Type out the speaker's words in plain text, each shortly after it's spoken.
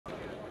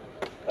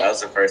That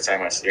was the first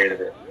time I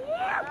skated it.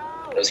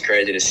 It was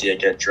crazy to see it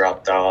get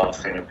dropped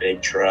off in a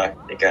big truck.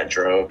 It got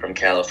drove from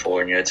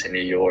California to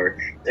New York.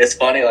 It's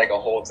funny, like a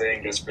whole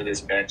thing just for this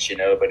bench, you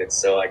know, but it's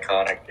so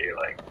iconic. You're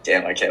like,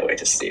 damn, I can't wait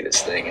to see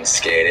this thing and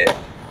skate it.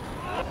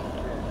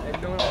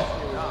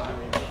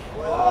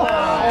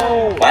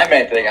 My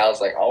main thing, I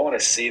was like, I want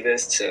to see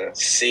this to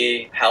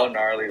see how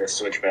gnarly the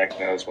switchback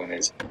nose one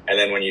is. And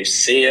then when you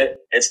see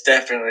it, it's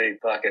definitely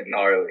fucking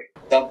gnarly.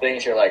 Some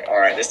things you're like, all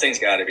right, this thing's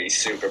got to be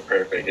super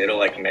perfect. It'll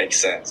like make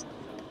sense.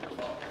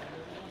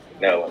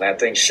 No, when that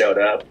thing showed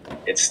up,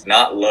 it's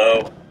not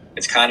low.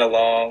 It's kind of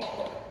long.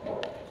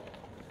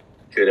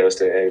 Kudos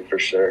to AVE for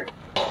sure.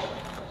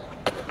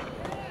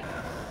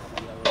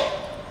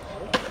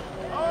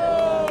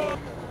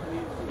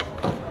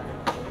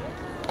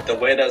 The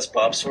way those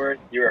bumps were,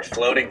 you were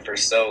floating for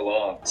so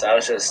long. So I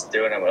was just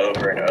doing them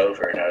over and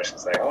over, and I was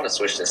just like, I want to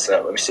switch this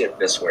up. Let me see if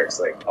this works.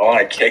 Like, I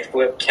want to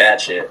kickflip,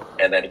 catch it,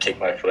 and then kick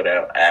my foot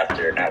out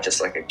after, not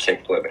just like a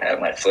kickflip and have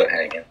my foot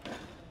hanging.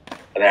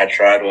 And then I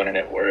tried one and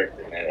it worked,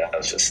 and I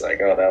was just like,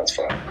 oh, that was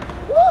fun.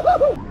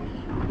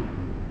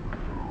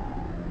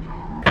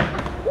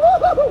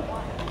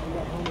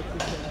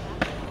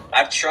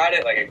 I've tried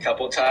it like a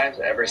couple times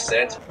ever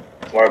since.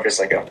 It's more of just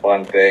like a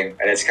fun thing,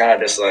 and it's kind of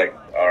just like,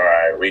 all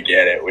right, we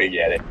get it.